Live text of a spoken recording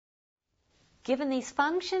Given these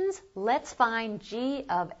functions, let's find g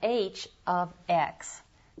of h of x.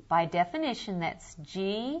 By definition, that's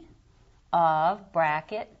g of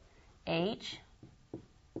bracket h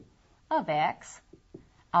of x.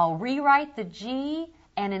 I'll rewrite the g,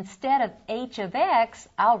 and instead of h of x,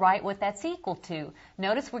 I'll write what that's equal to.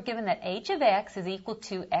 Notice we're given that h of x is equal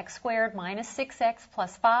to x squared minus 6x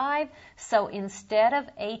plus 5. So instead of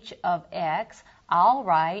h of x, I'll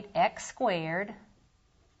write x squared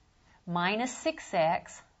minus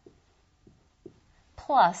 6x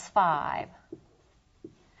plus 5.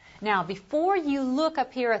 Now, before you look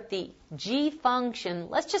up here at the g function,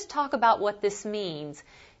 let's just talk about what this means.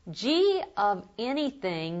 G of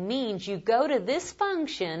anything means you go to this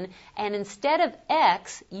function, and instead of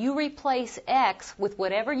x, you replace x with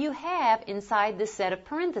whatever you have inside this set of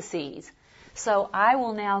parentheses. So I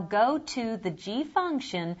will now go to the g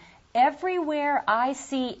function. Everywhere I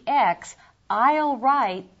see x, I'll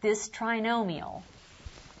write this trinomial.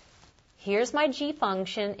 Here's my g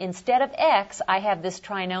function. Instead of x, I have this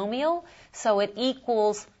trinomial, so it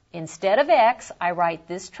equals, instead of x, I write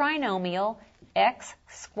this trinomial, x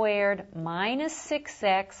squared minus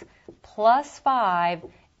 6x plus 5,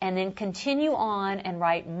 and then continue on and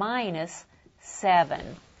write minus 7.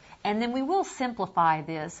 And then we will simplify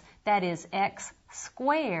this. That is x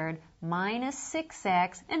squared minus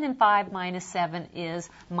 6x, and then 5 minus 7 is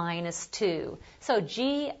minus 2. So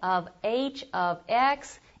g of h of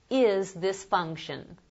x is this function.